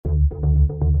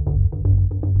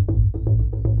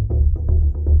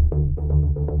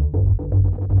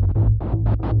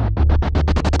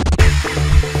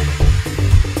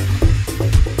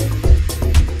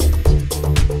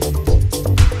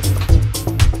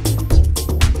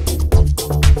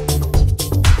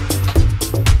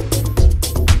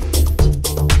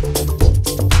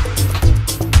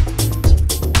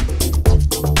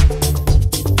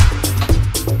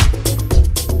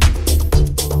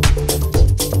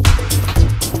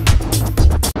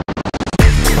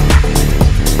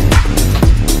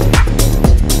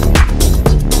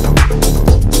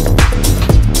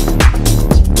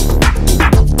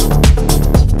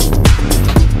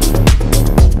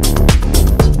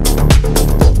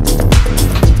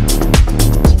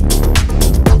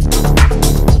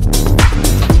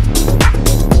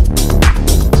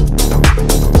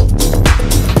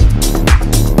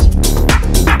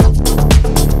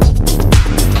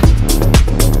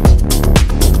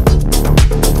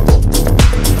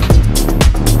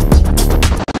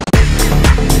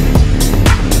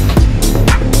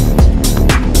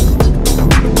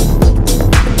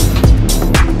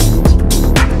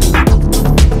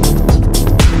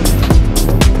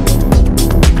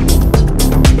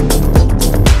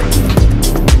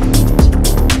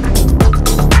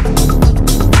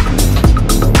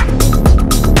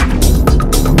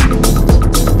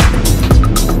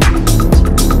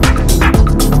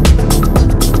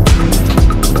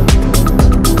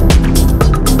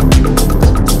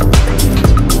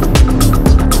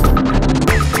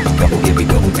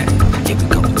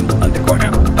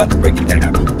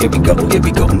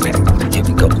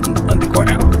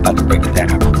now, about to break it down.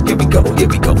 Here we go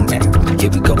now. Here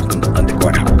we go from the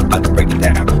underground out, about to break it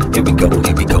down. Here we go now.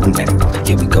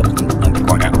 Here we go from the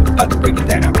underground out, about to break it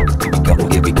down.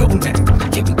 Here we go now.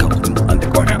 Here we go from the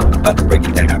underground out, about to break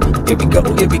it down. Here we go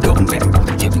now.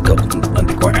 Here we go from the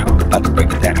underground out, about to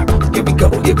break it down. Here we go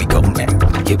now.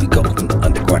 Here we go from the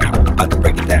underground out, about to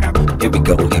break it down. Here we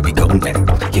go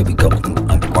now. Here we go from